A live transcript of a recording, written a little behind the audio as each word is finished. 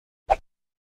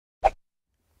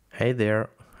Hey there,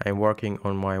 I'm working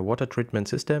on my water treatment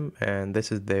system and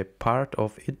this is the part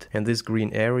of it. In this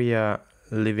green area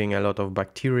living a lot of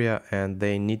bacteria and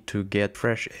they need to get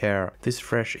fresh air. This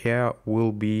fresh air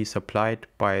will be supplied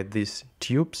by these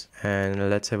tubes, and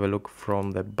let's have a look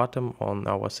from the bottom on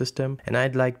our system. And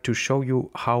I'd like to show you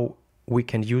how we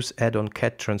can use add-on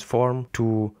CAD transform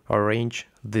to arrange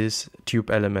these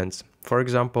tube elements. For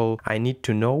example, I need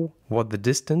to know what the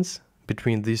distance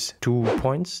between these 2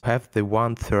 points have the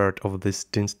 1/3 of this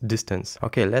distance.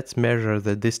 Okay, let's measure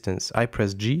the distance. I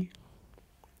press G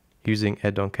using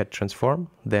add-on CAD transform,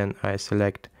 then I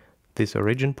select this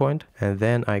origin point and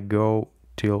then I go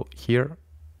till here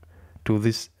to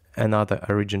this another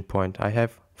origin point. I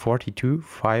have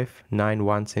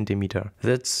 42,591 centimeter.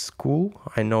 That's cool.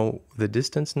 I know the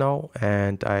distance now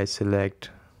and I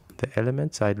select the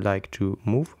elements I'd like to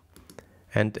move.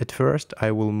 And at first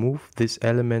I will move these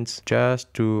elements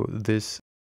just to this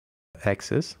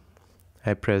axis.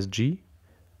 I press G,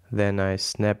 then I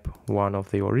snap one of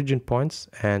the origin points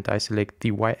and I select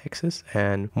the y-axis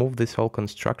and move this whole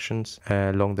constructions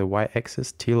along the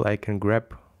y-axis till I can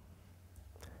grab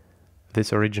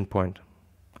this origin point.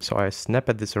 So I snap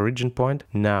at this origin point.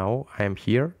 Now I am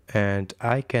here and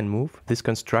I can move this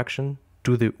construction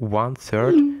to the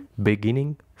 1/3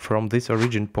 beginning from this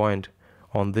origin point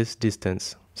on this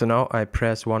distance. So now I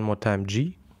press one more time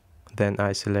G, then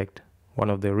I select one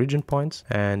of the origin points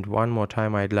and one more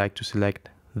time I'd like to select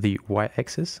the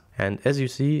y-axis. And as you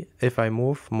see, if I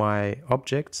move my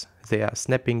objects, they are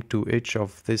snapping to each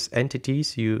of these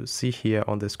entities you see here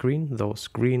on the screen, those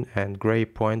green and gray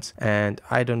points, and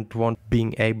I don't want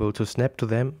being able to snap to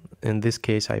them. In this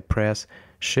case I press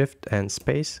Shift and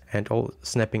space and all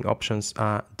snapping options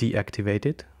are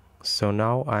deactivated. So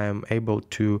now I am able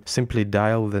to simply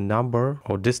dial the number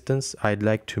or distance I'd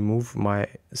like to move my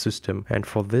system. And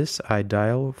for this I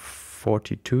dial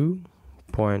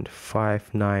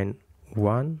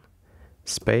 42.591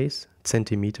 space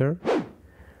centimeter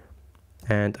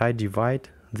and I divide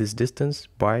this distance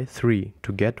by 3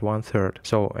 to get 1/3.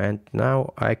 So, and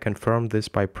now I confirm this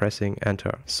by pressing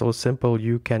enter. So simple,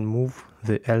 you can move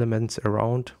the elements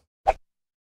around.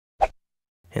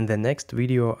 In the next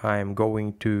video I am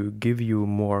going to give you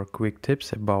more quick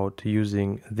tips about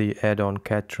using the add-on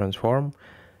CAD transform,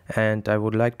 and I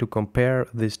would like to compare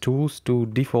these tools to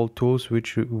default tools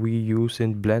which we use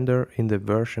in Blender in the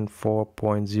version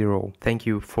 4.0. Thank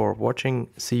you for watching,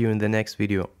 see you in the next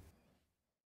video.